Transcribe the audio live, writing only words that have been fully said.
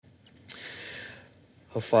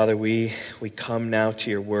Oh, Father, we come now to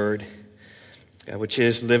your word, which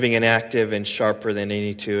is living and active and sharper than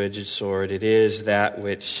any two-edged sword. It is that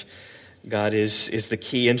which, God, is the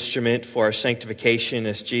key instrument for our sanctification.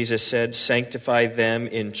 As Jesus said, sanctify them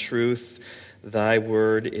in truth. Thy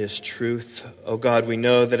word is truth. Oh God, we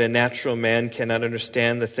know that a natural man cannot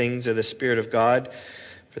understand the things of the Spirit of God,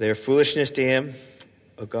 for they are foolishness to him.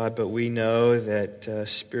 Oh God, but we know that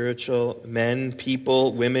spiritual men,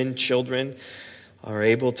 people, women, children are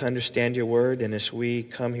able to understand your word. And as we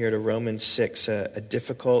come here to Romans 6, a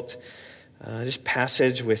difficult just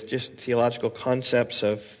passage with just theological concepts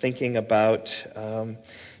of thinking about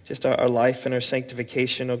just our life and our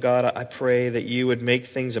sanctification. Oh God, I pray that you would make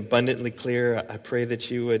things abundantly clear. I pray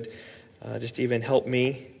that you would just even help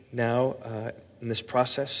me now in this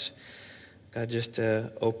process. God, just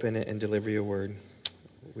open it and deliver your word.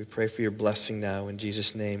 We pray for your blessing now in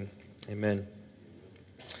Jesus' name. Amen.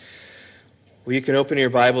 Well, you can open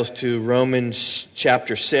your Bibles to Romans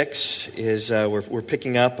chapter 6. We're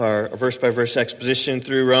picking up our verse-by-verse exposition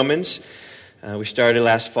through Romans. We started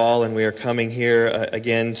last fall, and we are coming here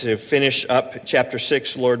again to finish up chapter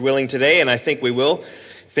 6, Lord willing, today, and I think we will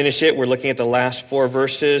finish it. We're looking at the last four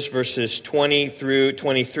verses 20 through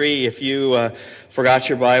 23. If you forgot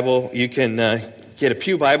your Bible, you can get a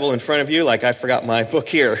pew Bible in front of you, like I forgot my book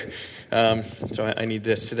here. So I need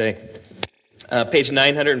this today. Page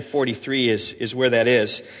 943 is where that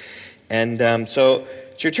is. And so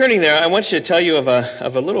as you're turning there, I want you to tell you of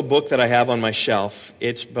a little book that I have on my shelf.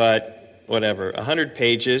 It's 100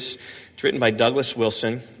 pages. It's written by Douglas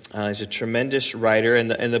Wilson. He's a tremendous writer.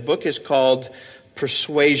 And the book is called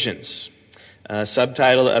Persuasions.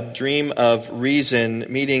 Subtitle, A Dream of Reason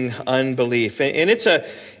Meeting Unbelief. And it's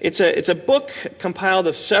a book compiled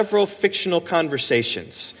of several fictional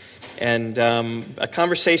conversations. And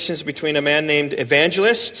conversations between a man named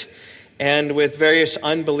Evangelist and with various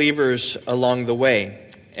unbelievers along the way.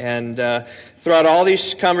 And throughout all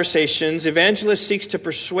these conversations, Evangelist seeks to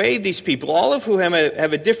persuade these people, all of whom have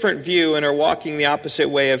a different view and are walking the opposite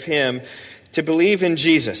way of him, to believe in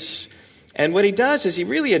Jesus. And what he does is he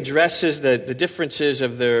really addresses the differences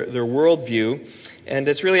of their worldview. And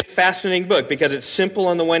it's really a fascinating book because it's simple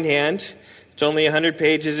on the one hand. It's only 100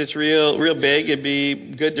 pages. It's real big. It'd be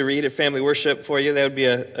good to read at family worship for you. That would be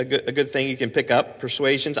a good thing you can pick up.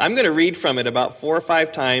 Persuasions. I'm going to read from it about 4 or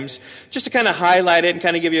 5 times just to kind of highlight it and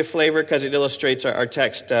kind of give you a flavor because it illustrates our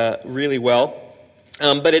text really well.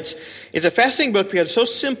 But it's a fascinating book because it's so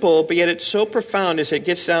simple, but yet it's so profound as it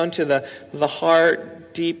gets down to the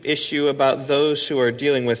heart, deep issue about those who are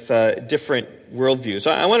dealing with different worldviews.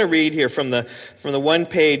 I want to read here from the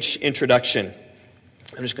one-page introduction.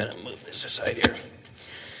 I'm just going to move this aside here.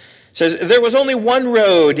 It says, there was only one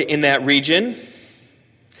road in that region,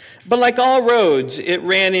 but like all roads, it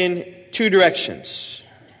ran in 2 directions.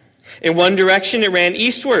 In one direction, it ran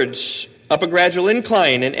eastwards, up a gradual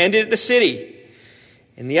incline, and ended at the city.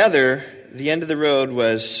 In the other, the end of the road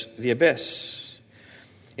was the abyss.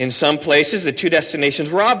 In some places, the 2 destinations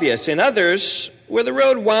were obvious. In others, where the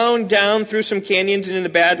road wound down through some canyons and in the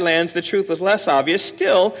Badlands, the truth was less obvious.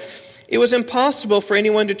 Still, it was impossible for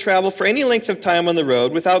anyone to travel for any length of time on the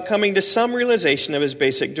road without coming to some realization of his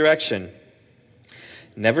basic direction.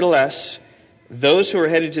 Nevertheless, those who were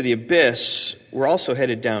headed to the abyss were also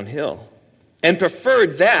headed downhill and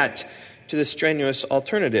preferred that to the strenuous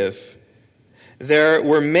alternative. There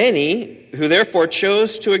were many who therefore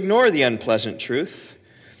chose to ignore the unpleasant truth.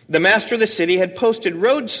 The master of the city had posted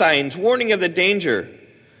road signs warning of the danger,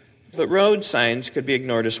 but road signs could be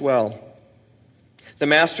ignored as well. The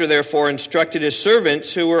master therefore instructed his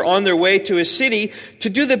servants who were on their way to his city to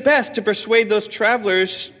do the best to persuade those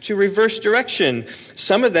travelers to reverse direction.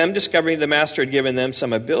 Some of them, discovering the master had given them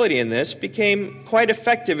some ability in this, became quite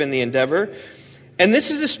effective in the endeavor. And this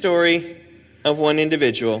is the story of one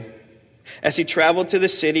individual. As he traveled to the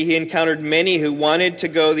city, he encountered many who wanted to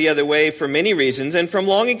go the other way for many reasons, and from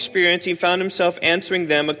long experience he found himself answering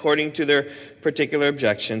them according to their particular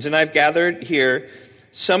objections. And I've gathered here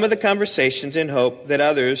some of the conversations in hope that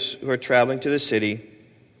others who are traveling to the city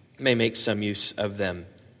may make some use of them.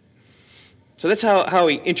 So that's how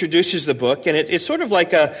he introduces the book, and it's sort of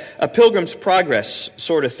like a Pilgrim's Progress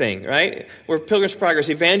sort of thing, right? Where Pilgrim's Progress,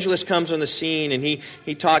 Evangelist comes on the scene and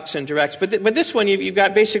he talks and directs. But this one, you've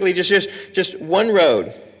got basically just one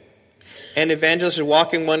road. And Evangelist is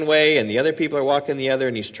walking one way, and the other people are walking the other,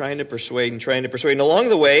 and he's trying to persuade. And along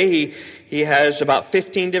the way, he has about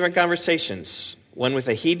 15 different conversations. One with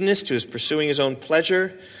a hedonist who is pursuing his own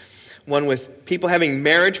pleasure. One with people having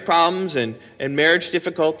marriage problems and marriage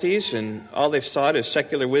difficulties, and all they've sought is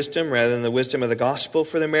secular wisdom rather than the wisdom of the gospel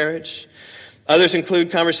for their marriage. Others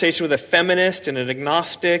include conversation with a feminist and an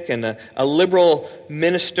agnostic and a liberal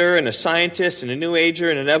minister and a scientist and a New Ager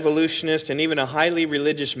and an evolutionist and even a highly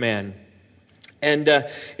religious man. And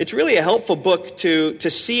it's really a helpful book to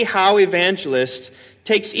see how Evangelist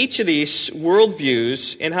takes each of these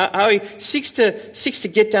worldviews and how he seeks to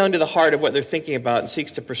get down to the heart of what they're thinking about and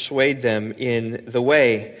seeks to persuade them in the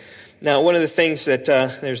way. Now, one of the things that,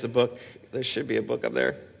 there's the book. There should be a book up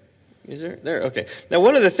there. Is there? There, okay. Now,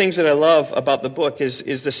 one of the things that I love about the book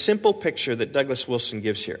is the simple picture that Douglas Wilson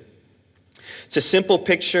gives here. It's a simple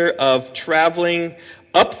picture of traveling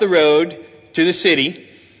up the road to the city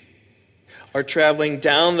or traveling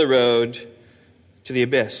down the road to the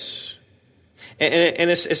abyss. And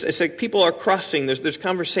it's like people are crossing. There's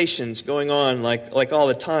conversations going on like all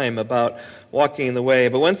the time about walking in the way.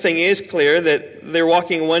 But one thing is clear, that they're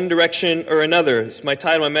walking one direction or another. It's my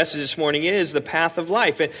title, my message this morning is The Path of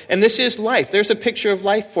Life. And this is life. There's a picture of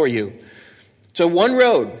life for you. So one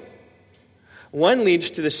road. One leads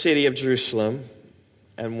to the city of Jerusalem,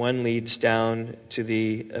 and one leads down to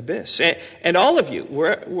the abyss. And all of you,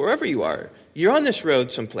 wherever you are, you're on this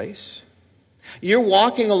road someplace. You're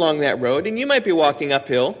walking along that road, and you might be walking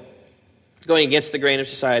uphill, going against the grain of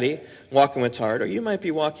society, walking what's hard, or you might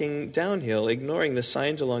be walking downhill, ignoring the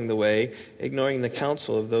signs along the way, ignoring the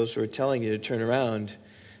counsel of those who are telling you to turn around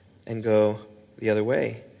and go the other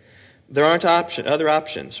way. There aren't other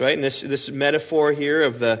options, right? In this metaphor here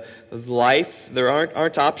of life, there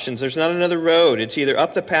aren't options. There's not another road. It's either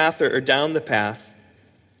up the path or down the path.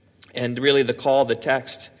 And really the call of the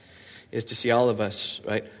text is to see all of us,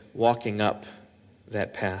 right, walking up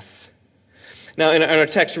that path. Now, in our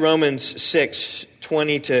text, Romans 6,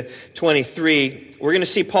 20 to 23, we're going to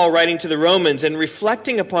see Paul writing to the Romans and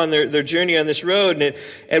reflecting upon their journey on this road. And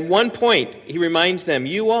at one point, he reminds them,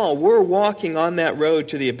 you all were walking on that road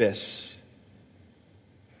to the abyss.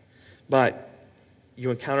 But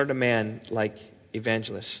you encountered a man like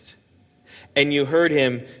Evangelist. And you heard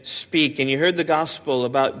him speak, and you heard the gospel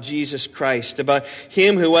about Jesus Christ, about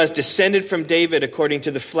him who was descended from David according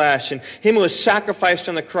to the flesh, and him who was sacrificed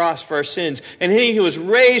on the cross for our sins, and he who was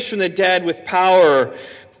raised from the dead with power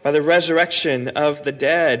by the resurrection of the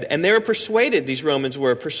dead. And they were persuaded, these Romans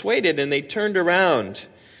were persuaded, and they turned around.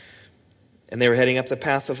 And they were heading up the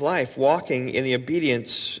path of life, walking in the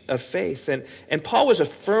obedience of faith. And Paul was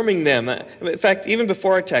affirming them. In fact, even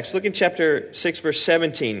before our text, look in chapter 6, verse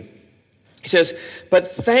 17. He says,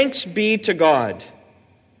 but thanks be to God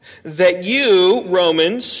that you,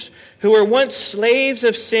 Romans, who were once slaves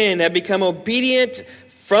of sin, have become obedient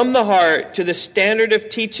from the heart to the standard of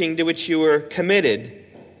teaching to which you were committed.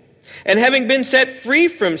 And having been set free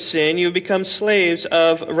from sin, you have become slaves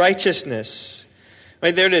of righteousness.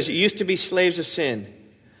 Right there it is. You used to be slaves of sin,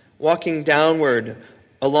 walking downward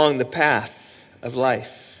along the path of life.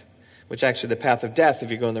 Which actually the path of death if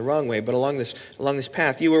you're going the wrong way, but along this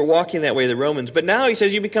path, you were walking that way, the Romans. But now he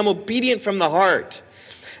says you become obedient from the heart.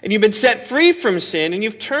 And you've been set free from sin, and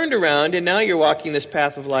you've turned around, and now you're walking this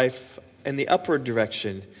path of life in the upward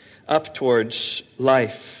direction, up towards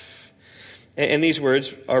life. And these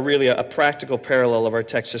words are really a practical parallel of our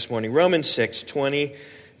text this morning. Romans 6, 20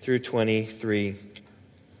 through 23.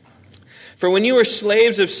 For when you were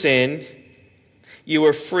slaves of sin, you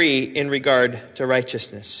were free in regard to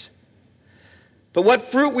righteousness. But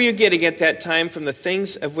what fruit were you getting at that time from the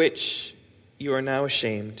things of which you are now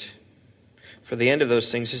ashamed? For the end of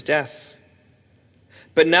those things is death.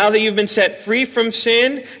 But now that you've been set free from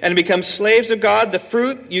sin and become slaves of God, the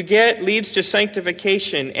fruit you get leads to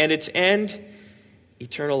sanctification, and its end,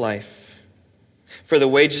 eternal life. For the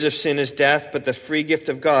wages of sin is death, but the free gift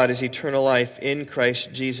of God is eternal life in Christ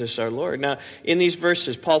Jesus our Lord. Now, in these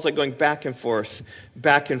verses, Paul's like going back and forth,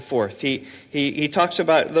 back and forth. He talks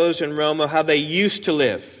about those in Rome, how they used to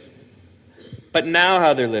live, but now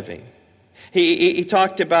how they're living. He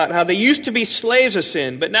talked about how they used to be slaves of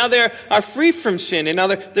sin, but now they are free from sin, and now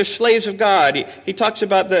they're slaves of God. He talks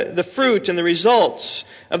about the fruit and the results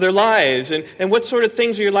of their lives, and what sort of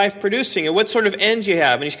things are your life producing, and what sort of ends you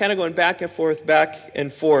have. And he's kind of going back and forth, back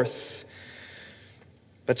and forth.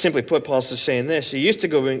 But simply put, Paul's just saying this. You used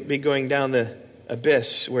to be going down the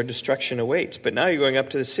abyss where destruction awaits, but now you're going up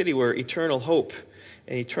to the city where eternal hope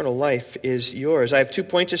and eternal life is yours. I have 2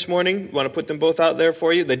 points this morning. I want to put them both out there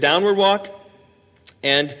for you. The downward walk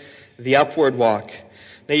and the upward walk.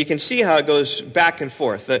 Now you can see how it goes back and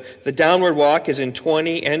forth. The downward walk is in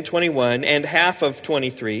 20 and 21 and half of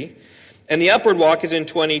 23. And the upward walk is in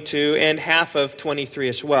 22 and half of 23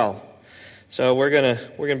 as well. So we're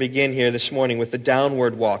gonna begin here this morning with the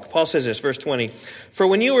downward walk. Paul says this, verse 20. For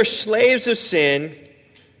when you were slaves of sin,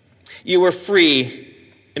 you were free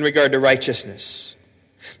in regard to righteousness.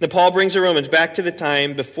 Then Paul brings the Romans back to the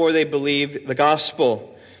time before they believed the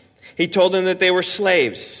gospel. He told them that they were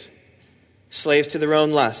slaves. Slaves to their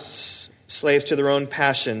own lusts. Slaves to their own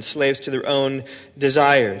passions. Slaves to their own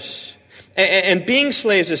desires. And being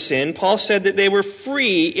slaves of sin, Paul said that they were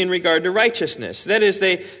free in regard to righteousness. That is,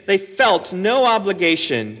 they felt no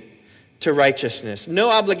obligation to righteousness. No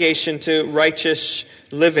obligation to righteous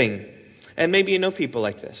living. And maybe you know people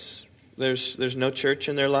like this. There's no church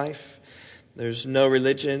in their life. There's no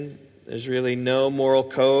religion. There's really no moral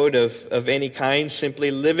code of any kind,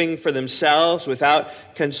 simply living for themselves without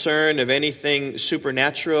concern of anything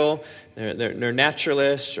supernatural. They're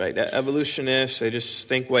naturalists, right? Evolutionists. They just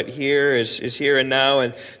think what here is here and now,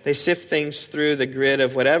 and they sift things through the grid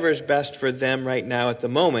of whatever is best for them right now at the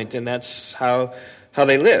moment, and that's how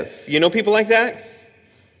they live. You know people like that?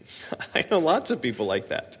 I know lots of people like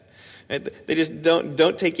that. Right? They just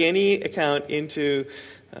don't take any account into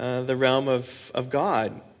the realm of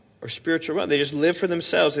God or spiritual realm. They just live for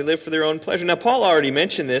themselves. They live for their own pleasure. Now, Paul already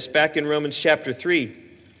mentioned this back in Romans chapter 3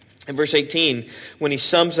 and verse 18, when he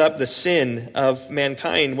sums up the sin of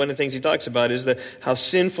mankind. One of the things he talks about is how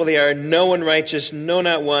sinful they are. No one righteous, no,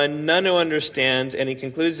 not one, none who understands. And he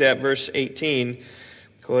concludes that, verse 18,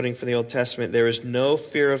 quoting from the Old Testament, there is no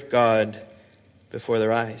fear of God before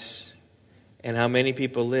their eyes. And how many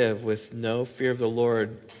people live with no fear of the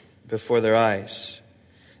Lord before their eyes?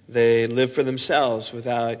 They live for themselves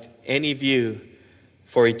without any view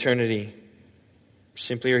for eternity.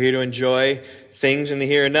 Simply are here to enjoy things in the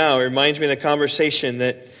here and now. It reminds me of the conversation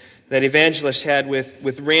that Evangelist had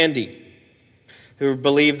with Randy, who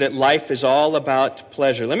believed that life is all about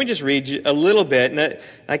pleasure. Let me just read you a little bit. And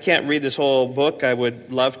I can't read this whole book. I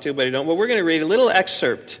would love to, but I don't. But we're going to read a little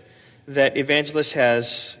excerpt that Evangelist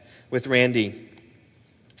has with Randy.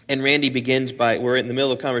 And Randy begins by, we're in the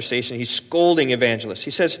middle of a conversation, he's scolding Evangelist.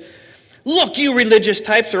 He says, "Look, you religious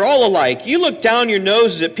types are all alike. You look down your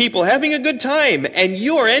noses at people having a good time, and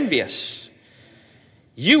you're envious.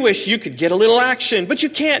 You wish you could get a little action, but you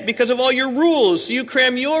can't because of all your rules. You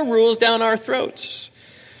cram your rules down our throats."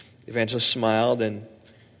 Evangelist smiled and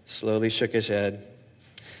slowly shook his head.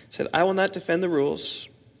 He said, "I will not defend the rules.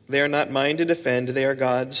 They are not mine to defend. They are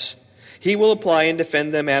God's. He will apply and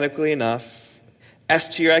defend them adequately enough. As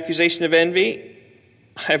to your accusation of envy,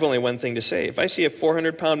 I have only one thing to say. If I see a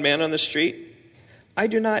 400-pound man on the street, I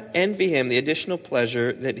do not envy him the additional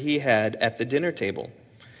pleasure that he had at the dinner table,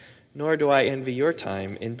 nor do I envy your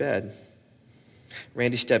time in bed."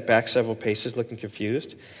 Randy stepped back several paces, looking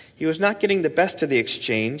confused. He was not getting the best of the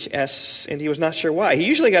exchange, and he was not sure why. He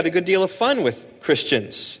usually got a good deal of fun with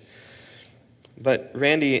Christians. But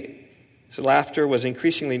Randy's laughter was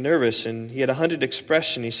increasingly nervous, and he had a hunted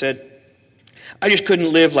expression. He said, "I just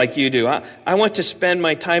couldn't live like you do. I want to spend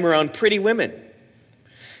my time around pretty women."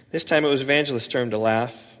 This time it was Evangelist's turn to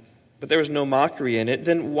laugh, but there was no mockery in it.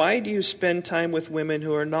 "Then why do you spend time with women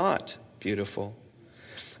who are not beautiful?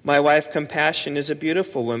 My wife, Compassion, is a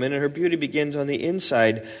beautiful woman, and her beauty begins on the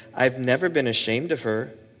inside. I've never been ashamed of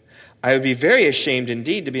her. I would be very ashamed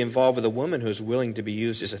indeed to be involved with a woman who is willing to be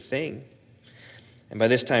used as a thing." And by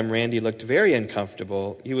this time, Randy looked very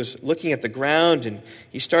uncomfortable. He was looking at the ground, and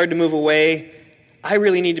he started to move away. "I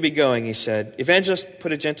really need to be going," he said. Evangelist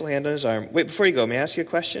put a gentle hand on his arm. "Wait, before you go, may I ask you a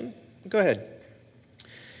question?" "Go ahead."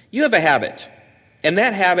 "You have a habit, and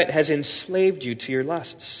that habit has enslaved you to your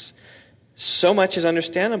lusts. So much is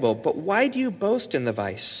understandable, but why do you boast in the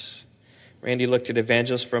vice?" Randy looked at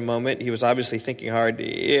Evangelist for a moment. He was obviously thinking hard.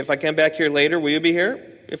 "If I come back here later, will you be here?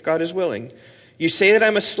 If God is willing." "You say that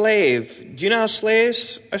I'm a slave. Do you know how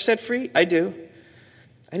slaves are set free?" "I do."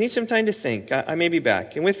 "I need some time to think. I may be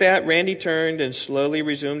back." And with that, Randy turned and slowly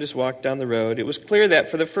resumed his walk down the road. It was clear that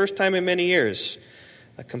for the first time in many years,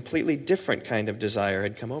 a completely different kind of desire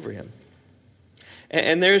had come over him.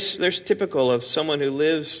 And there's typical of someone who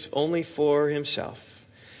lives only for himself.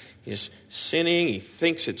 He's sinning, he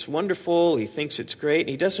thinks it's wonderful, he thinks it's great, and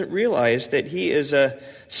he doesn't realize that he is a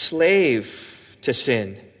slave to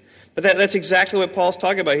sin. But that's exactly what Paul's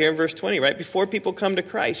talking about here in verse 20, right? Before people come to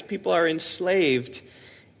Christ, people are enslaved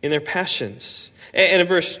in their passions. And in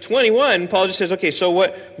verse 21, Paul just says, okay, so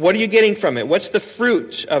what are you getting from it? What's the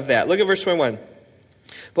fruit of that? Look at verse 21.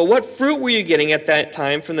 "But what fruit were you getting at that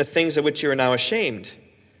time from the things of which you are now ashamed?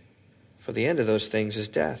 For the end of those things is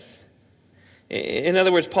death." In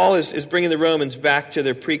other words, Paul is bringing the Romans back to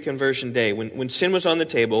their pre-conversion day, when sin was on the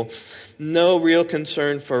table, no real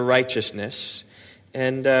concern for righteousness.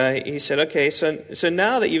 And he said, okay, so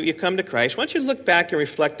now that you've come to Christ, why don't you look back and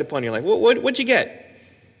reflect upon your life? What'd you get?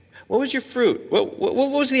 What was your fruit? What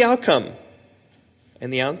was the outcome?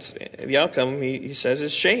 And the outcome, he says,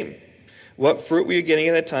 is shame. What fruit were you getting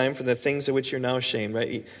at that time for the things of which you're now ashamed,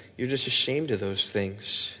 right? You're just ashamed of those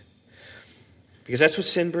things. Because that's what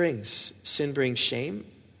sin brings. Sin brings shame.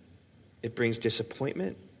 It brings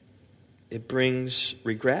disappointment. It brings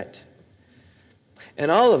regret. And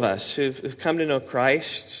all of us who've come to know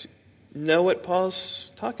Christ know what Paul's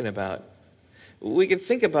talking about. We can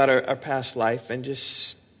think about our past life and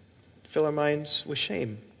just fill our minds with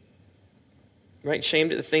shame. Right?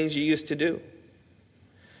 Ashamed at the things you used to do.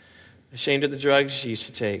 Ashamed of the drugs you used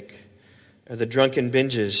to take. Or the drunken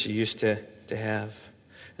binges you used to have.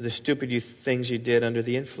 Or the stupid things you did under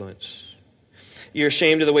the influence. You're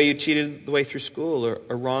ashamed of the way you cheated the way through school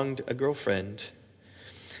or wronged a girlfriend.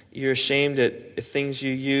 You're ashamed at things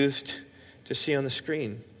you used to see on the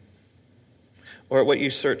screen. Or at what you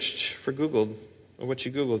searched for Googled, or what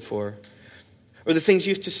you Googled for. Or the things you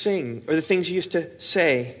used to sing, or the things you used to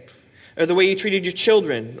say. Or the way you treated your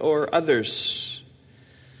children or others.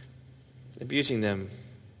 Abusing them.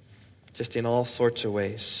 Just in all sorts of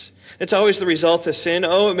ways. It's always the result of sin.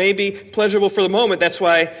 Oh, it may be pleasurable for the moment. That's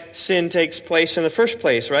why sin takes place in the first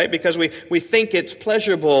place, right? Because we think it's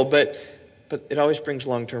pleasurable, but it always brings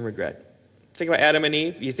long-term regret. Think about Adam and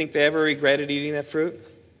Eve. You think they ever regretted eating that fruit?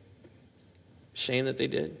 Shame that they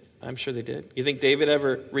did. I'm sure they did. You think David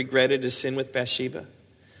ever regretted his sin with Bathsheba?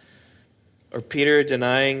 Or Peter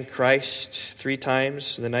denying Christ 3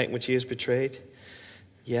 times the night in which he was betrayed?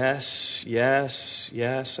 Yes.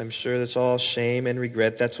 I'm sure that's all shame and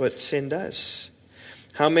regret. That's what sin does.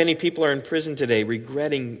 How many people are in prison today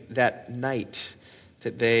regretting that night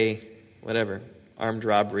that they, armed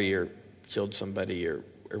robbery or killed somebody or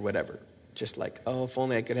whatever. Just like, oh, if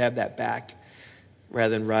only I could have that back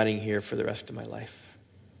rather than rotting here for the rest of my life.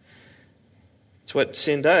 It's what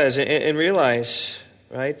sin does. And realize,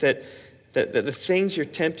 right, that the things you're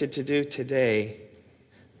tempted to do today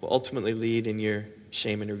will ultimately lead in your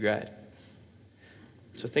shame and regret.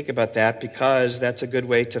 So think about that, because that's a good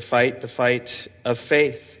way to fight the fight of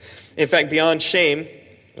faith. In fact, beyond shame,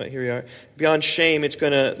 right, here we are. Beyond shame, it's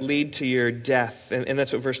going to lead to your death. And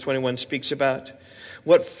that's what verse 21 speaks about.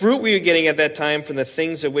 What fruit were you getting at that time from the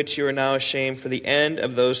things of which you are now ashamed? For the end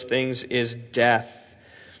of those things is death.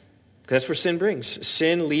 That's where sin brings.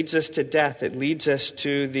 Sin leads us to death. It leads us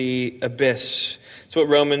to the abyss. That's what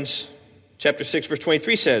Romans chapter 6, verse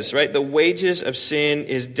 23 says, right? The wages of sin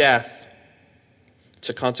is death. It's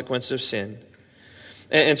a consequence of sin.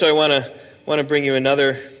 And so I want to bring you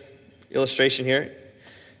another illustration here.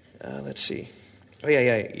 Let's see. Oh,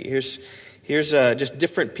 yeah. Here's just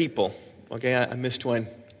different people. Okay, I missed one.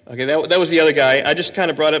 Okay, that was the other guy. I just kind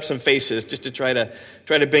of brought up some faces just to try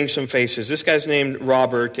to bring some faces. This guy's named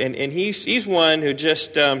Robert, and he's one who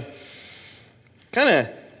just kind of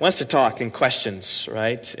wants to talk in questions,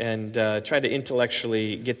 right? And try to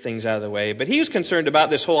intellectually get things out of the way. But he was concerned about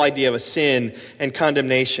this whole idea of a sin and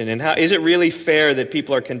condemnation, and how is it really fair that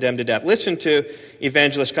people are condemned to death? Listen to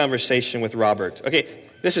Evangelist's conversation with Robert. Okay,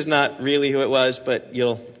 this is not really who it was, but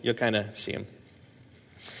you'll kind of see him.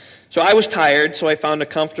 So I was tired, so I found a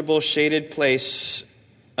comfortable shaded place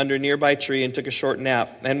under a nearby tree and took a short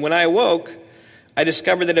nap. And when I awoke, I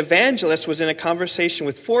discovered that Evangelist was in a conversation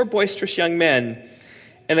with 4 boisterous young men.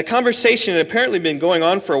 And the conversation had apparently been going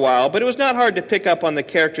on for a while, but it was not hard to pick up on the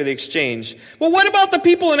character of the exchange. Well, what about the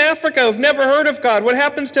people in Africa who've never heard of God? What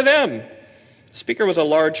happens to them? The speaker was a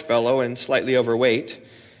large fellow and slightly overweight.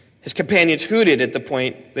 His companions hooted at the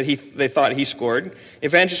point that they thought he scored.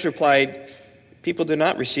 Evangelist replied, people do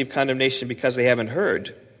not receive condemnation because they haven't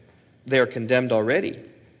heard. They are condemned already.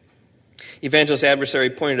 Evangelist's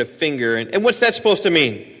adversary pointed a finger, and what's that supposed to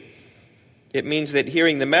mean? It means that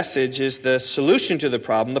hearing the message is the solution to the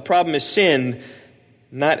problem. The problem is sin.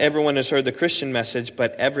 Not everyone has heard the Christian message,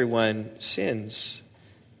 but everyone sins.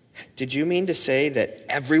 Did you mean to say that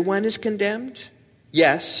everyone is condemned?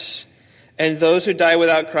 Yes. And those who die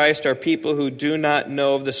without Christ are people who do not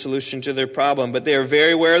know of the solution to their problem, but they are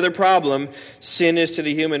very aware of their problem. Sin is to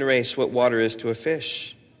the human race what water is to a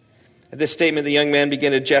fish. At this statement, the young man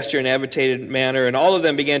began to gesture in an agitated manner, and all of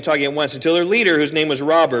them began talking at once until their leader, whose name was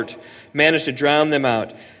Robert, managed to drown them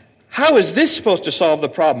out. How is this supposed to solve the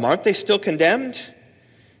problem? Aren't they still condemned?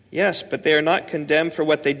 Yes, but they are not condemned for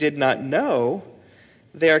what they did not know.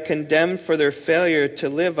 They are condemned for their failure to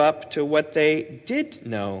live up to what they did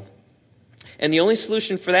know. And the only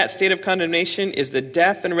solution for that state of condemnation is the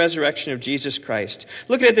death and resurrection of Jesus Christ.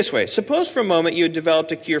 Look at it this way. Suppose for a moment you had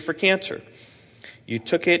developed a cure for cancer. You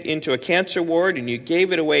took it into a cancer ward and you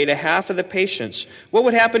gave it away to half of the patients. What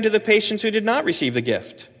would happen to the patients who did not receive the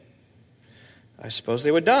gift? I suppose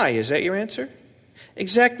they would die. Is that your answer?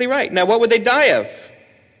 Exactly right. Now, what would they die of?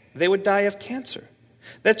 They would die of cancer.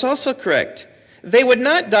 That's also correct. They would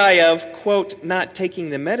not die of, quote, not taking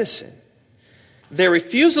the medicine. Their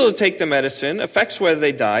refusal to take the medicine affects whether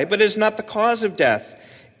they die, but it is not the cause of death.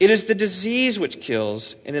 It is the disease which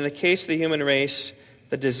kills, and in the case of the human race,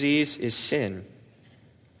 the disease is sin.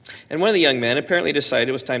 And one of the young men apparently decided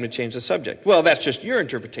it was time to change the subject. Well, that's just your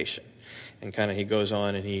interpretation. And kind of he goes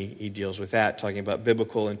on and he deals with that, talking about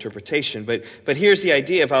biblical interpretation. But here's the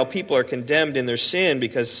idea of how people are condemned in their sin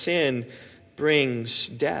because sin brings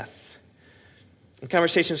death. And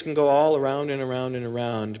conversations can go all around and around and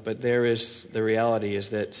around, but the reality is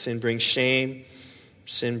that sin brings shame,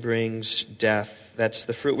 sin brings death. That's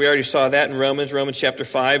the fruit. We already saw that in Romans chapter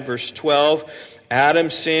 5, verse 12. Adam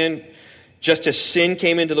sinned. Just as sin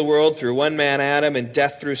came into the world through one man, Adam, and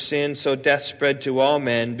death through sin, so death spread to all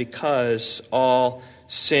men because all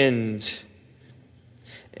sinned.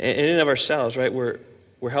 And in and of ourselves, right, we're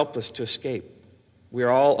helpless to escape. We're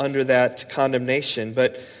all under that condemnation.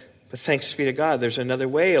 But thanks be to God, there's another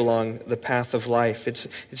way along the path of life.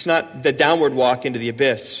 It's not the downward walk into the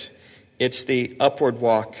abyss. It's the upward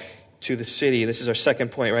walk to the city. This is our second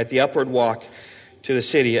point, right? The upward walk to the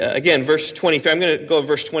city. Again, verse 23. I'm going to go to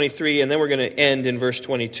verse 23, and then we're going to end in verse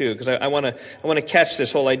 22, because I want to catch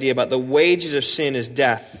this whole idea about the wages of sin is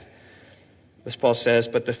death. As Paul says,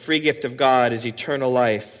 but the free gift of God is eternal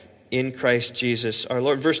life in Christ Jesus our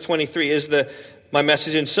Lord. Verse 23 is my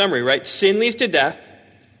message in summary, right? Sin leads to death,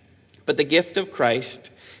 but the gift of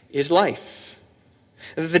Christ is life.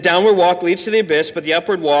 The downward walk leads to the abyss, but the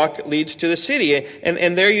upward walk leads to the city.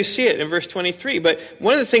 And there you see it in verse 23. But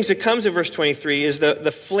one of the things that comes in verse 23 is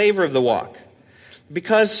the flavor of the walk.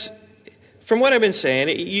 Because from what I've been saying,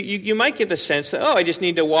 you might get the sense that, I just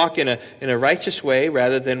need to walk in a righteous way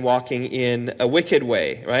rather than walking in a wicked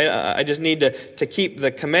way, right? I just need to keep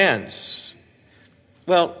the commands.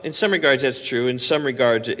 Well, in some regards that's true. In some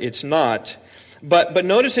regards it's not. But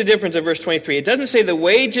notice the difference in verse 23. It doesn't say the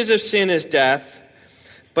wages of sin is death,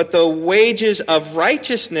 but the wages of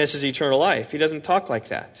righteousness is eternal life. He doesn't talk like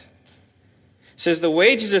that. It says the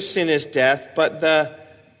wages of sin is death, but the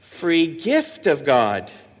free gift of God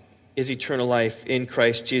is eternal life in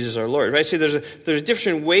Christ Jesus our Lord. Right? See, there's a difference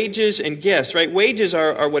in wages and gifts. Right? Wages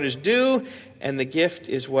are what is due, and the gift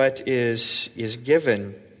is what is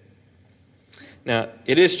given. Now,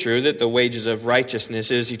 it is true that the wages of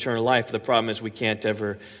righteousness is eternal life. The problem is we can't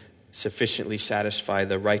ever sufficiently satisfy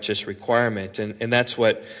the righteous requirement. And that's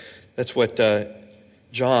what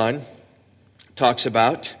John talks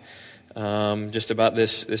about, just about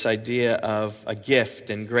this idea of a gift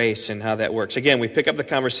and grace and how that works. Again, we pick up the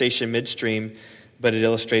conversation midstream, but it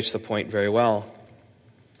illustrates the point very well.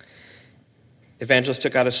 Evangelist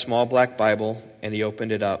took out a small black Bible and he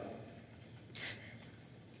opened it up.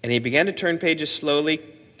 And he began to turn pages slowly,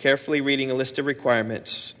 carefully reading a list of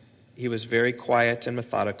requirements. He was very quiet and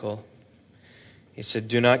methodical. He said,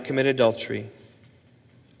 "Do not commit adultery.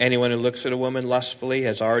 Anyone who looks at a woman lustfully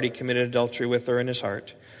has already committed adultery with her in his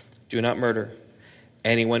heart. Do not murder.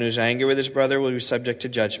 Anyone who's angry with his brother will be subject to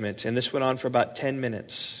judgment." And this went on for about 10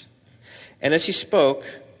 minutes. And as he spoke,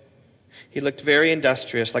 he looked very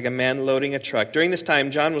industrious, like a man loading a truck. During this time,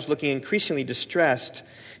 John was looking increasingly distressed.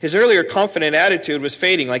 His earlier confident attitude was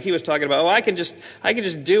fading, like he was talking about, I can just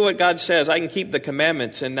do what God says. I can keep the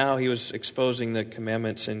commandments. And now he was exposing the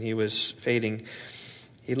commandments and he was fading.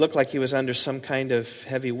 He looked like he was under some kind of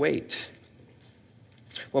heavy weight.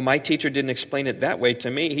 Well, my teacher didn't explain it that way to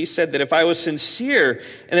me. He said that if I was sincere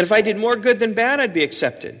and that if I did more good than bad, I'd be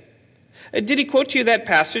accepted. Did he quote to you that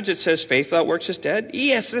passage that says faith without works is dead?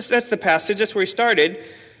 Yes, that's the passage. That's where he started.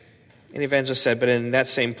 And the evangelist said, but in that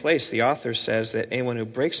same place, the author says that anyone who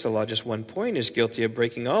breaks the law just one point is guilty of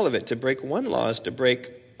breaking all of it. To break one law is to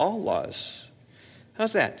break all laws.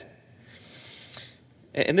 How's that?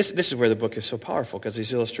 And this is where the book is so powerful, because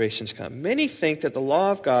these illustrations come. Many think that the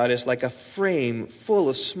law of God is like a frame full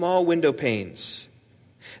of small window panes.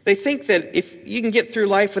 They think that if you can get through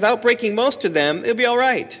life without breaking most of them, it'll be all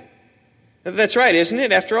right. That's right, isn't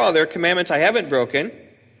it? After all, there are commandments I haven't broken.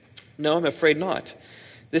 No, I'm afraid not.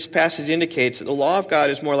 This passage indicates that the law of God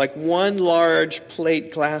is more like one large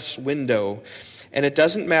plate glass window. And it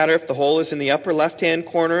doesn't matter if the hole is in the upper left-hand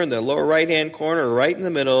corner, in the lower right-hand corner, or right in the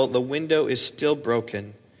middle, the window is still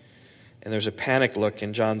broken. And there's a panic look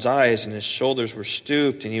in John's eyes, and his shoulders were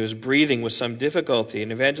stooped, and he was breathing with some difficulty.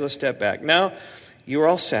 And evangelist stepped back. Now, you are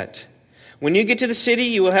all set. When you get to the city,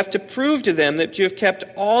 you will have to prove to them that you have kept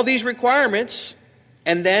all these requirements,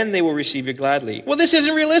 and then they will receive you gladly. Well, this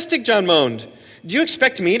isn't realistic, John moaned. Do you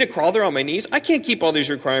expect me to crawl there on my knees? I can't keep all these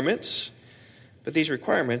requirements. But these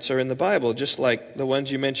requirements are in the Bible, just like the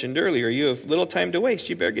ones you mentioned earlier. You have little time to waste.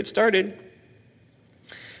 You better get started.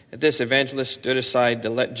 At this, evangelist stood aside to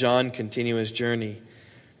let John continue his journey.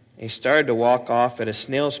 He started to walk off at a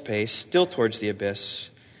snail's pace, still towards the abyss.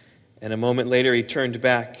 And a moment later, he turned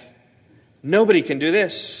back. Nobody can do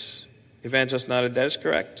this. The evangelist nodded. That is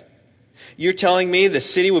correct. You're telling me the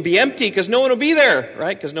city will be empty because no one will be there,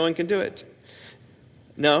 right? Because no one can do it.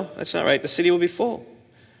 No, that's not right. The city will be full.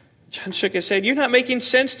 John shook his head. You're not making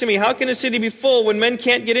sense to me. How can a city be full when men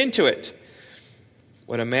can't get into it?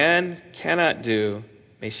 What a man cannot do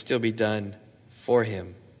may still be done for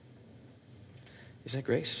him. Isn't that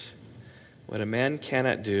grace? What a man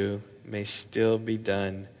cannot do may still be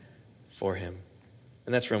done for him.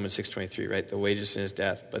 And that's Romans 6:23, right? The wages of sin is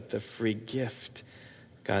death, but the free gift,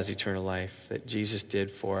 God's eternal life, that Jesus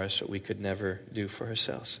did for us, what we could never do for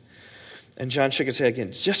ourselves. And John shook his head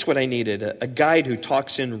again. Just what I needed, a guide who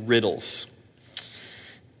talks in riddles.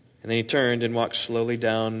 And then he turned and walked slowly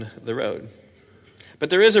down the road. But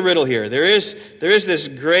there is a riddle here. There is this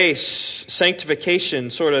grace, sanctification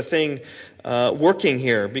sort of thing working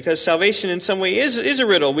here, because salvation in some way is a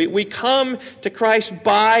riddle. We come to Christ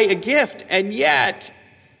by a gift, and yet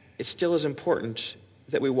it still is important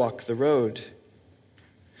that we walk the road.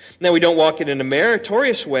 Now, we don't walk it in a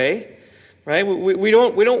meritorious way, right? We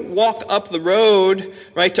don't walk up the road,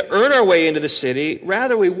 right, to earn our way into the city.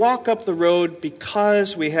 Rather, we walk up the road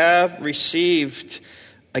because we have received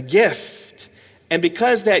a gift. And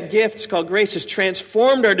because that gift, called grace, has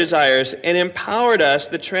transformed our desires and empowered us,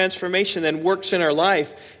 the transformation then works in our life,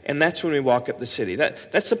 and that's when we walk up the city.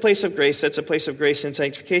 That's the place of grace. That's a place of grace and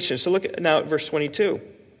sanctification. So look now at verse 22.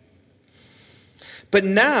 But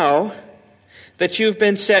now that you've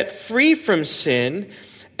been set free from sin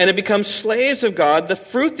and have become slaves of God, the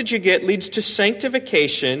fruit that you get leads to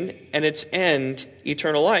sanctification and its end,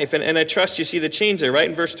 eternal life. And I trust you see the change there, right?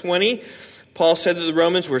 In verse 20, Paul said that the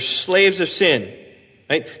Romans were slaves of sin.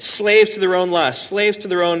 Right? Slaves to their own lusts, slaves to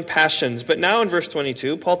their own passions. But now in verse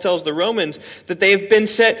 22, Paul tells the Romans that they have been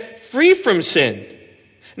set free from sin.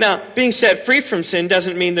 Now, being set free from sin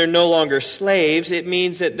doesn't mean they're no longer slaves. It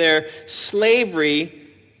means that their slavery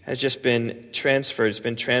has just been transferred. It's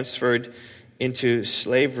been transferred into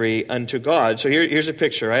slavery unto God. So here's a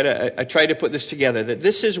picture, right? I tried to put this together, that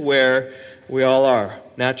this is where we all are,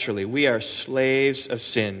 naturally. We are slaves of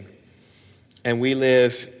sin. And we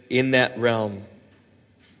live in that realm.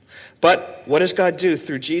 But what does God do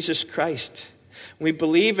through Jesus Christ? We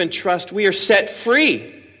believe and trust. We are set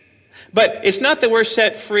free. But it's not that we're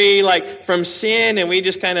set free like from sin and we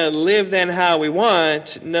just kind of live then how we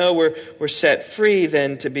want. No, we're set free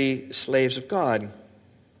then to be slaves of God.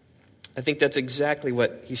 I think that's exactly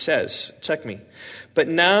what he says. Check me. But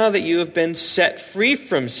now that you have been set free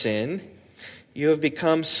from sin, you have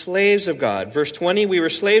become slaves of God. Verse 20, we were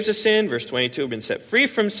slaves of sin. Verse 22, we've been set free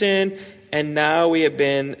from sin. And now we have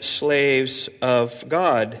been slaves of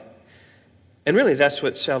God. And really, that's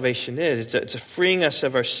what salvation is. It's a freeing us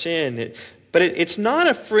of our sin. But it's not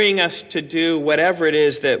a freeing us to do whatever it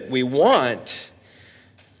is that we want.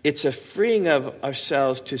 It's a freeing of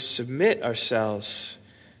ourselves to submit ourselves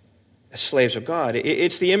as slaves of God.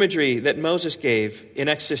 It's the imagery that Moses gave in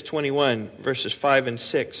Exodus 21, verses 5 and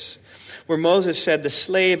 6, where Moses said the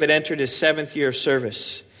slave had entered his 7th year of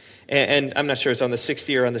service. And I'm not sure it's on the 6th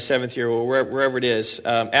year or on the 7th year or wherever it is.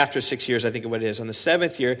 After 6 years, I think what it is. On the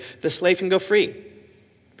 7th year, the slave can go free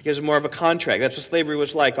because it's more of a contract. That's what slavery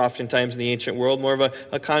was like oftentimes in the ancient world, more of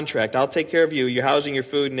a contract. I'll take care of you, your housing, your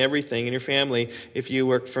food, and everything, and your family if you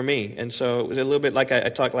work for me. And so it was a little bit like I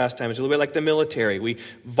talked last time. It's a little bit like the military. We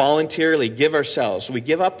voluntarily give ourselves. We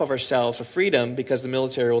give up of ourselves for freedom because the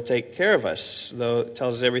military will take care of us, though it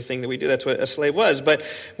tells us everything that we do. That's what a slave was. But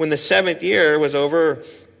when the 7th year was over,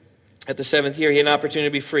 at the 7th year, he had an opportunity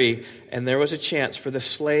to be free. And there was a chance for the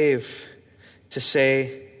slave to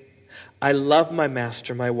say, I love my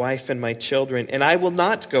master, my wife, and my children, and I will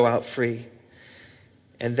not go out free.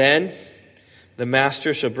 And then the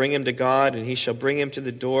master shall bring him to God, and he shall bring him to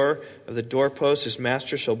the door of the doorpost. His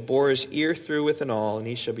master shall bore his ear through with an awl, and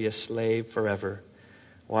he shall be a slave forever.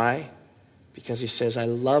 Why? Because he says, I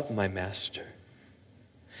love my master.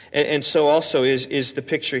 And so also is the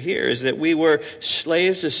picture here, is that we were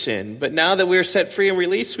slaves of sin. But now that we are set free and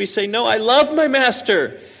released, we say, no, I love my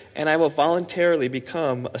master. And I will voluntarily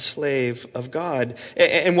become a slave of God.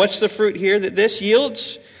 And what's the fruit here that this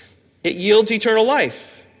yields? It yields eternal life.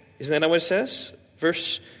 Isn't that not what it says?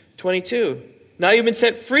 Verse 22. Now you've been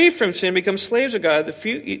set free from sin, become slaves of God. The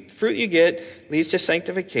fruit you get leads to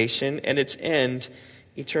sanctification and its end,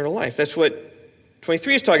 eternal life. That's what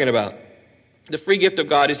 23 is talking about. The free gift of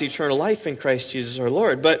God is eternal life in Christ Jesus our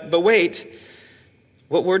Lord. But wait,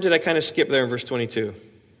 what word did I kind of skip there in verse 22?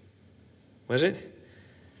 Was it?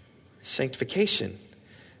 Sanctification.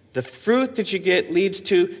 The fruit that you get leads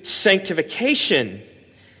to sanctification,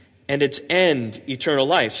 and its end, eternal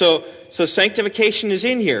life. So sanctification is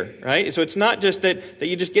in here, right? So it's not just that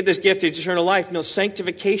you just get this gift of eternal life. No,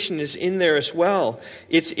 sanctification is in there as well.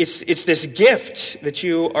 It's this gift that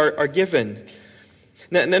you are given.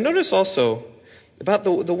 Now notice also about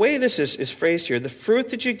the way this is phrased here. The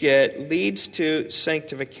fruit that you get leads to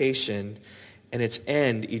sanctification, and its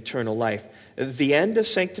end, eternal life. The end of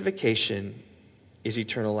sanctification is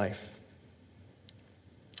eternal life.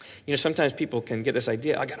 You know, sometimes people can get this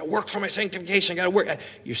idea, I got to work for my sanctification, I got to work.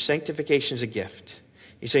 Your sanctification is a gift.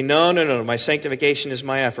 You say, no, my sanctification is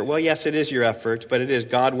my effort. Well, yes, it is your effort, but it is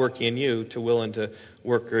God working in you to will and to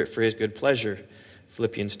work for His good pleasure.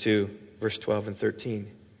 Philippians 2, verse 12 and 13.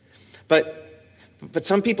 But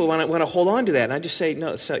some people want to hold on to that. And I just say,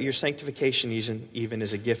 no, so your sanctification even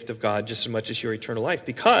is a gift of God just as much as your eternal life.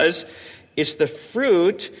 Because it's the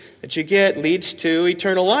fruit that you get leads to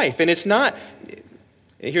eternal life. And it's not...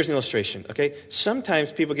 Here's an illustration, okay?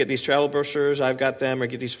 Sometimes people get these travel brochures, I've got them, or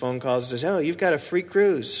get these phone calls that says, oh, you've got a free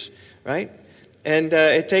cruise, right? And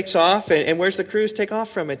it takes off, and where's the cruise take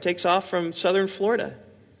off from? It takes off from southern Florida.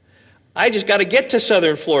 I just got to get to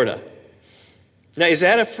southern Florida. Now, is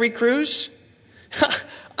that a free cruise?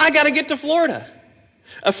 I got to get to Florida.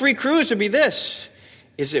 A free cruise would be this,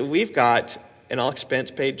 is that we've got an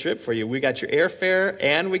all-expense-paid trip for you. We got your airfare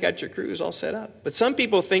and we got your cruise all set up. But some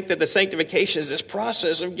people think that the sanctification is this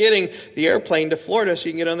process of getting the airplane to Florida so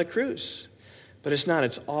you can get on the cruise. But it's not.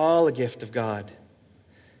 It's all a gift of God.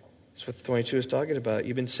 That's what 22 is talking about.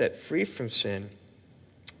 You've been set free from sin.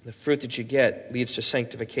 The fruit that you get leads to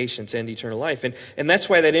sanctification and eternal life. And that's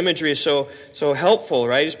why that imagery is so helpful,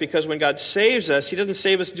 right? It's because when God saves us, He doesn't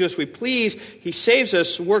save us to do as we please. He saves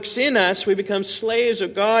us, works in us. We become slaves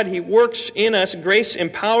of God. He works in us. Grace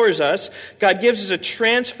empowers us. God gives us a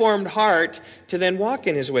transformed heart to then walk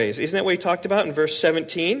in His ways. Isn't that what He talked about in verse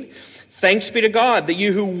 17? Thanks be to God that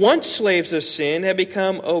you who once slaves of sin have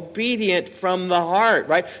become obedient from the heart,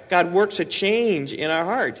 right? God works a change in our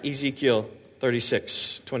heart, Ezekiel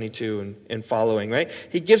 36, 22 and following, right?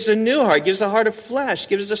 He gives a new heart, gives a heart of flesh,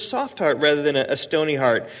 gives us a soft heart rather than a stony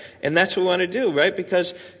heart. And that's what we want to do, right?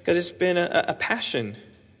 Because it's been a passion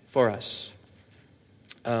for us.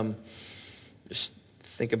 Just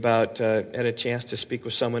think about, I had a chance to speak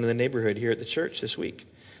with someone in the neighborhood here at the church this week,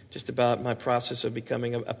 just about my process of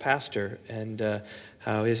becoming a pastor and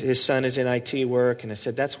how his son is in IT work. And I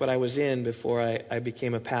said, that's what I was in before I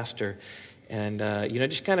became a pastor. And,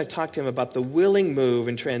 just kind of talk to him about the willing move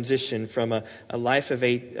and transition from a life of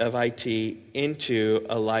IT into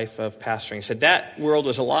a life of pastoring. He said that world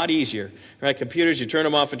was a lot easier, right? Computers, you turn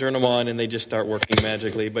them off and turn them on and they just start working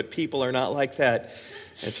magically. But people are not like that.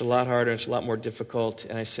 It's a lot harder. It's a lot more difficult.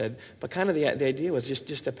 And I said, but kind of the idea was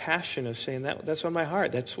just a passion of saying that's on my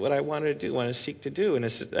heart. That's what I wanted to do, want to seek to do. And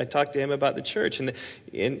I talked to him about the church and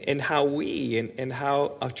how and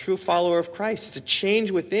how a true follower of Christ, it's a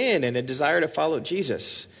change within and a desire to follow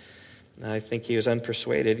Jesus. And I think he was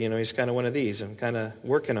unpersuaded. He's kind of one of these. I'm kind of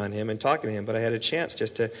working on him and talking to him. But I had a chance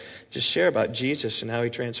just to share about Jesus and how He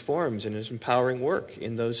transforms and His empowering work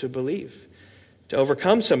in those who believe. To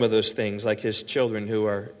overcome some of those things, like his children who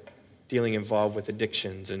are involved with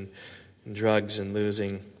addictions and drugs and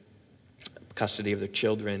losing custody of their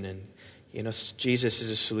children. And, Jesus is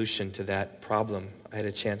a solution to that problem. I had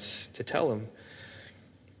a chance to tell him.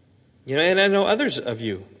 And I know others of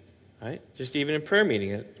you, right? Just even in prayer meeting,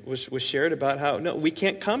 it was shared about how, no, we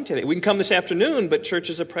can't come today. We can come this afternoon, but church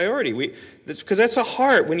is a priority. Because that's a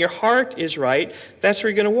heart. When your heart is right, that's where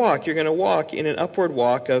you're going to walk. You're going to walk in an upward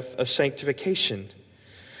walk of sanctification.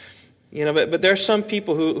 But there are some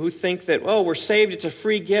people who think that, we're saved, it's a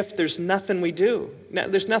free gift, there's nothing we do. Now,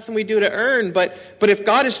 there's nothing we do to earn, but if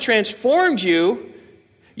God has transformed you,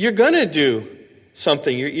 you're going to do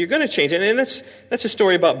something. You're going to change. And that's a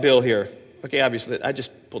story about Bill here. Okay, obviously, I just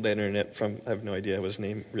pulled that internet from, I have no idea what his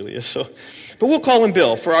name really is. But we'll call him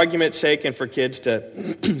Bill for argument's sake and for kids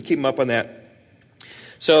to keep him up on that.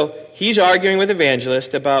 So he's arguing with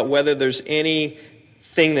Evangelist about whether there's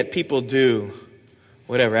anything that people do,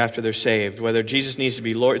 whatever, after they're saved. Whether Jesus needs to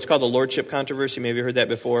be Lord. It's called the Lordship controversy. Maybe you heard that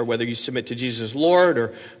before. Whether you submit to Jesus as Lord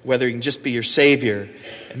or whether He can just be your Savior.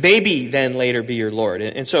 Maybe then later be your Lord.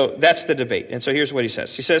 And so that's the debate. And so here's what he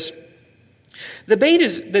says. He says, the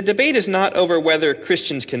debate is not over whether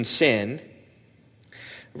Christians can sin.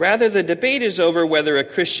 Rather, the debate is over whether a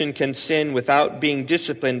Christian can sin without being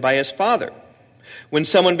disciplined by his Father. When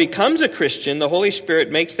someone becomes a Christian, the Holy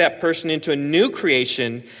Spirit makes that person into a new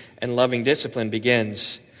creation and loving discipline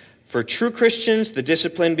begins. For true Christians, the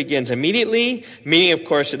discipline begins immediately, meaning, of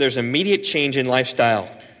course, that there's immediate change in lifestyle.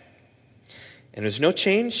 And there's no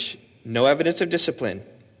change, no evidence of discipline.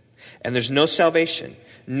 And there's no salvation,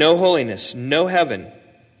 no holiness, no heaven.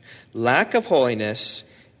 Lack of holiness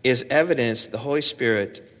is evidence the Holy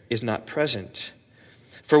Spirit is not present.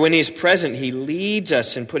 For when He is present, He leads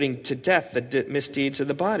us in putting to death the misdeeds of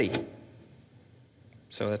the body.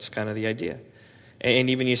 So that's kind of the idea. And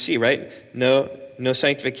even you see, right? No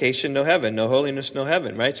sanctification, no heaven. No holiness, no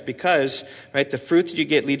heaven, right? It's because, right, the fruit that you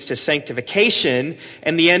get leads to sanctification,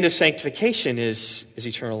 and the end of sanctification is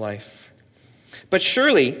eternal life. But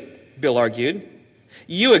surely, Bill argued,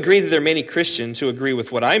 you agree that there are many Christians who agree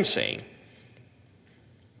with what I'm saying.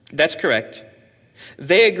 That's correct.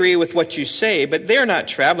 They agree with what you say, but they're not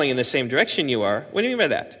traveling in the same direction you are. What do you mean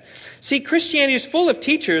by that? See, Christianity is full of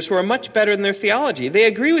teachers who are much better than their theology. They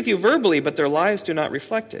agree with you verbally, but their lives do not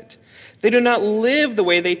reflect it. They do not live the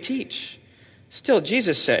way they teach. Still,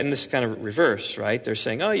 Jesus said, and this is kind of reverse, right? They're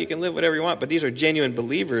saying, oh, you can live whatever you want, but these are genuine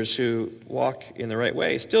believers who walk in the right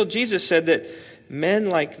way. Still, Jesus said that men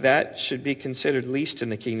like that should be considered least in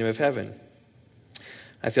the kingdom of heaven.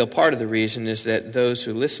 I feel part of the reason is that those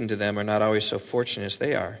who listen to them are not always so fortunate as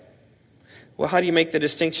they are. Well, how do you make the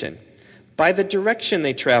distinction? By the direction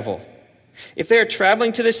they travel. If they are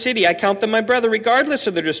traveling to the city, I count them my brother, regardless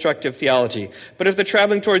of their destructive theology. But if they're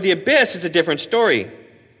traveling toward the abyss, it's a different story.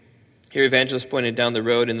 Here, Evangelist pointed down the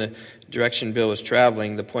road in the direction Bill was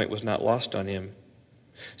traveling. The point was not lost on him.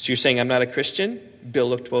 So you're saying I'm not a Christian? Bill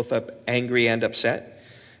looked both up angry and upset.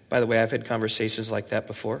 By the way, I've had conversations like that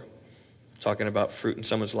before. Talking about fruit in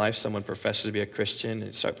someone's life. Someone professes to be a Christian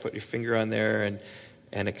and start putting your finger on there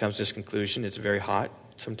and it comes to this conclusion. It's very hot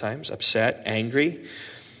sometimes, upset, angry.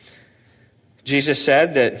 Jesus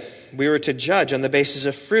said that we were to judge on the basis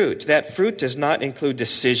of fruit. That fruit does not include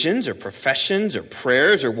decisions or professions or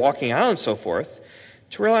prayers or walking out and so forth.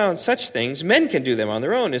 To rely on such things, men can do them on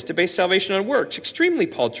their own, is to base salvation on works, extremely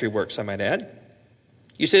paltry works, I might add.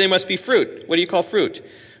 You say they must be fruit. What do you call fruit?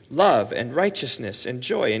 Love and righteousness and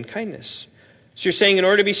joy and kindness. So you're saying in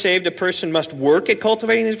order to be saved, a person must work at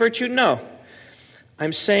cultivating his virtue? No.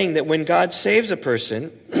 I'm saying that when God saves a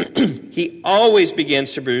person, He always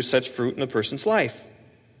begins to produce such fruit in a person's life.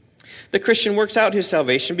 The Christian works out his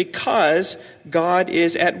salvation because God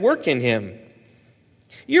is at work in him.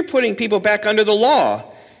 You're putting people back under the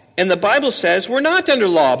law, and the Bible says we're not under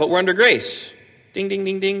law, but we're under grace. Ding, ding,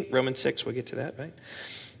 ding, ding. Romans 6, we'll get to that, right?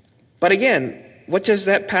 But again, what does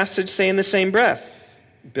that passage say in the same breath?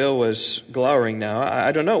 Bill was glowering now.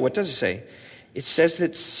 I don't know. What does it say? It says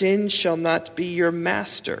that sin shall not be your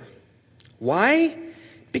master. Why?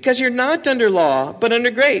 Because you're not under law, but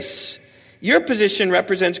under grace. Your position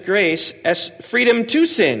represents grace as freedom to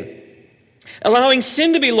sin, allowing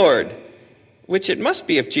sin to be Lord, which it must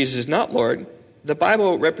be if Jesus is not Lord. The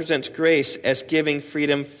Bible represents grace as giving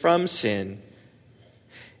freedom from sin.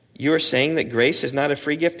 You are saying that grace is not a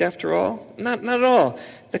free gift after all? Not at all.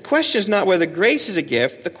 The question is not whether grace is a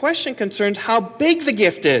gift. The question concerns how big the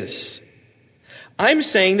gift is. I'm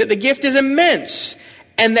saying that the gift is immense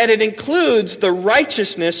and that it includes the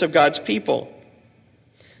righteousness of God's people.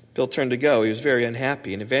 Bill turned to go. He was very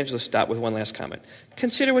unhappy, and Evangelist stopped with one last comment.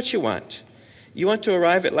 Consider what you want. You want to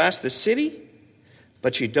arrive at last the city,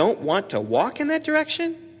 but you don't want to walk in that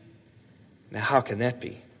direction? Now, how can that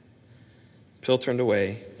be? Bill turned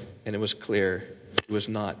away, and it was clear he was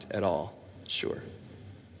not at all sure.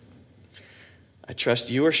 I trust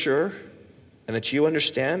you are sure, and that you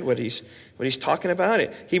understand what he's talking about.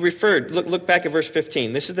 He referred, look back at verse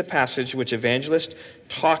 15. This is the passage which Evangelist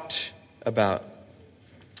talked about.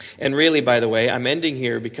 And really, by the way, I'm ending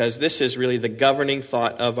here because this is really the governing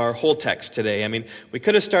thought of our whole text today. I mean, we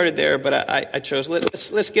could have started there, but I chose,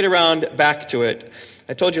 let's get around back to it.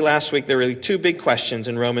 I told you last week there were really two big questions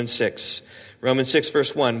in Romans 6. Romans 6,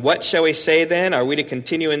 verse 1. What shall we say then? Are we to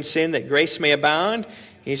continue in sin that grace may abound?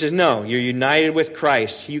 He says, no, you're united with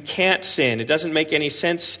Christ. You can't sin. It doesn't make any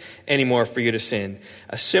sense anymore for you to sin.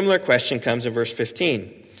 A similar question comes in verse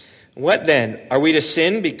 15. What then? Are we to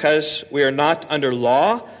sin because we are not under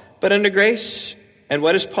law, but under grace? And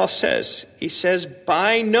what does Paul says? He says,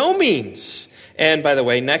 by no means. And by the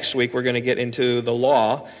way, next week we're going to get into the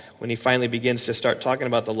law when he finally begins to start talking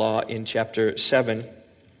about the law in chapter 7.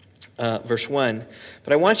 Verse 1.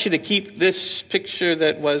 But I want you to keep this picture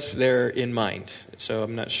that was there in mind. So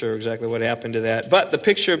I'm not sure exactly what happened to that. But the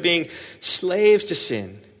picture of being slaves to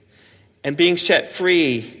sin and being set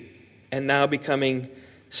free and now becoming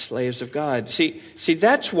slaves of God. See,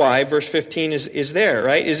 that's why verse 15 is there,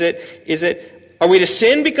 right? Is it, are we to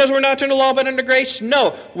sin because we're not under law but under grace?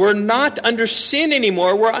 No, we're not under sin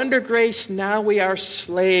anymore. We're under grace. Now we are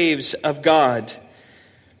slaves of God.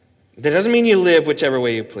 That doesn't mean you live whichever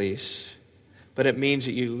way you please. but it means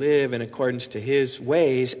that you live in accordance to His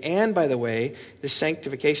ways. And by the way, the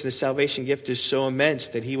sanctification, the salvation gift is so immense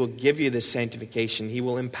that He will give you this sanctification. He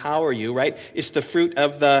will empower you, right? It's the fruit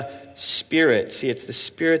of the Spirit. See, it's the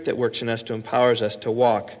Spirit that works in us to empowers us to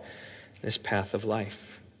walk this path of life.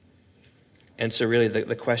 And so really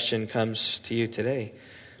the question comes to you today.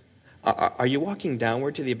 Are you walking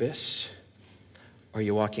downward to the abyss? Or are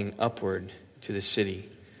you walking upward to the city?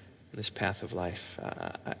 This path of life.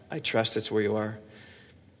 I trust that's where you are.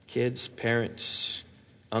 Kids, parents,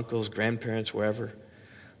 uncles, grandparents, wherever.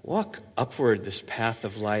 Walk upward this path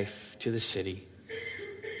of life to the city,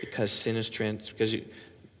 because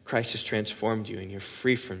Christ has transformed you and you're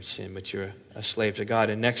free from sin, but you're a slave to God.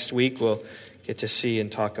 And next week we'll get to see and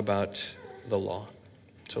talk about the law.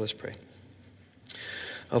 So let's pray.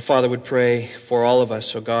 Oh, Father, would pray for all of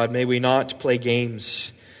us. Oh God, may we not play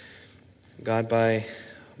games, God, by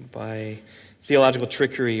theological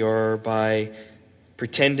trickery or by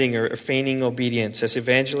pretending or feigning obedience. As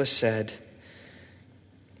Evangelist said,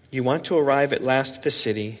 you want to arrive at last at the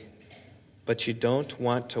city, but you don't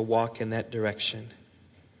want to walk in that direction.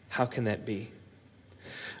 How can that be?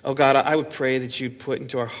 Oh God, I would pray that you'd put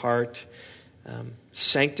into our heart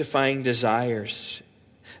sanctifying desires,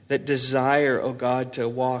 that desire, oh God, to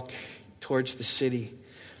walk towards the city.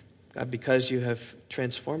 God, because you have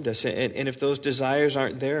transformed us. And if those desires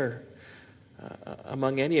aren't there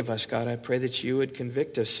among any of us, God, I pray that you would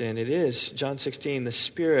convict of sin. It is, John 16, the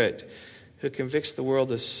Spirit who convicts the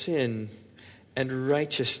world of sin and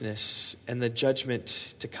righteousness and the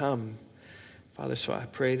judgment to come. Father, so I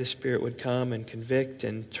pray the Spirit would come and convict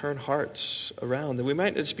and turn hearts around, that we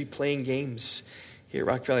might not just be playing games here at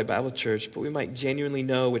Rock Valley Bible Church, but we might genuinely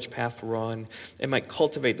know which path we're on and might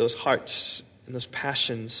cultivate those hearts and those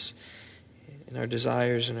passions and our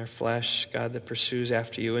desires and our flesh, God, that pursues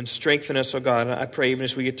after you. And strengthen us, oh God. I pray even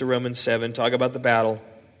as we get to Romans 7, talk about the battle.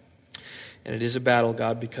 And it is a battle,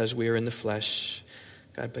 God, because we are in the flesh.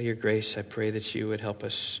 God, by your grace, I pray that you would help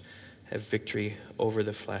us have victory over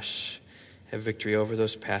the flesh, have victory over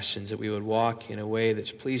those passions, that we would walk in a way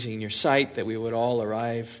that's pleasing in your sight, that we would all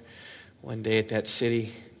arrive one day at that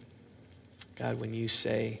city, God, when you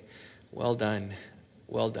say, well done,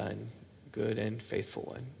 good and faithful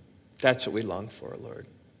one. That's what we long for, Lord.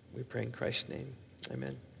 We pray in Christ's name.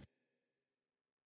 Amen.